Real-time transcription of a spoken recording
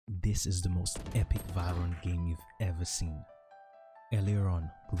This is the most epic Valorant game you've ever seen. Earlier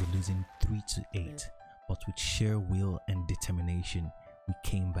on, we were losing 3-8, but with sheer will and determination, we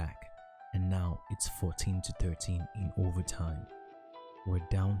came back, and now it's 14-13 in overtime. We're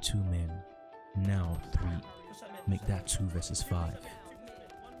down 2 men, now 3. Make that 2 versus 5.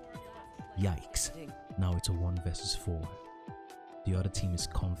 Yikes, now it's a 1 versus 4. The other team is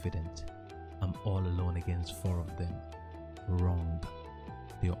confident. I'm all alone against 4 of them. Wrong.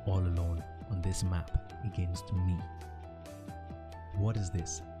 They are all alone on this map against me. What is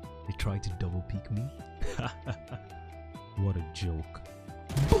this? They tried to double peek me? What a joke.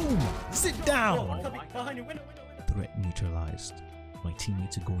 Boom! Sit down! Threat neutralized. My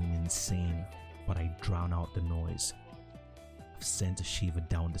teammates are going insane, but I drown out the noise. I've sent a shiver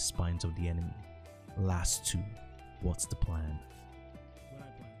down the spines of the enemy. Last 2. What's the plan?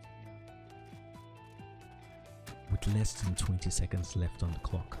 With less than 20 seconds left on the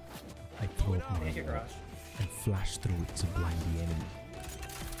clock, I throw up my wall and flash through it to blind the enemy.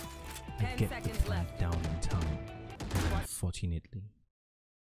 I get the plant down in time, and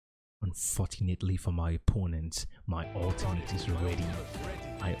unfortunately for my opponent, my ultimate is ready.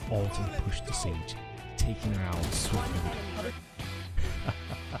 I ult and push the Sage, taking her out swiftly.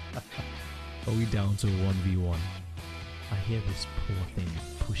 Are we down to a 1v1? I hear this poor thing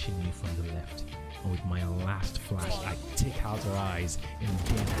pushing me from the left, and with my last flash, I take out her eyes and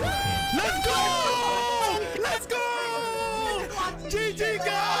then Let's go! Let's go! GG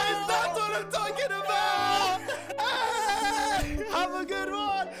guys, that's what I'm talking about! Hey, have a good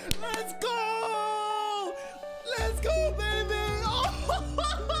one! Let's go! Let's go, baby! Oh,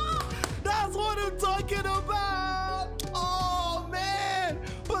 that's what I'm talking about! Oh, man!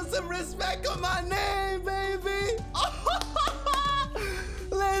 Put some respect on my name, baby!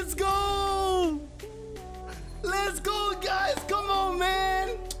 Let's go! Let's go, guys! Come on,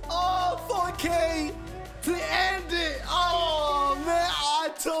 man! Oh, 4K to end it! Oh, man! I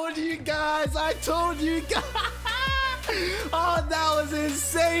told you guys! I told you guys! Oh, that was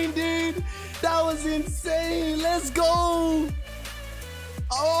insane, dude! That was insane! Let's go!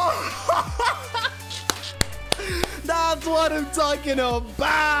 Oh! That's what I'm talking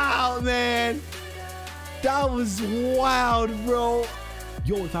about, man! That was wild, bro!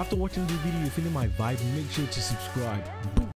 Yo, if after watching this video you're feeling my vibe, make sure to subscribe.